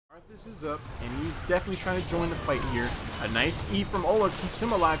This is up, and he's definitely trying to join the fight here. A nice E from Ola keeps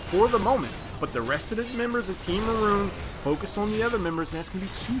him alive for the moment, but the rest of the members of Team Maroon focus on the other members, and that's going to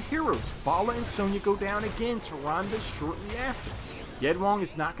be two heroes. Bala and Sonya go down again to Ronda shortly after. Yedwong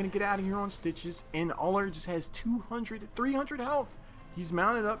is not going to get out of here on stitches, and Ola just has 300 health. He's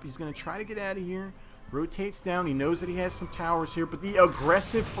mounted up. He's going to try to get out of here. Rotates down. He knows that he has some towers here, but the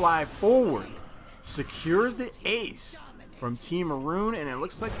aggressive fly forward secures the ace from Team Maroon, and it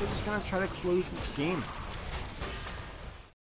looks like they're just going to try to close this game out.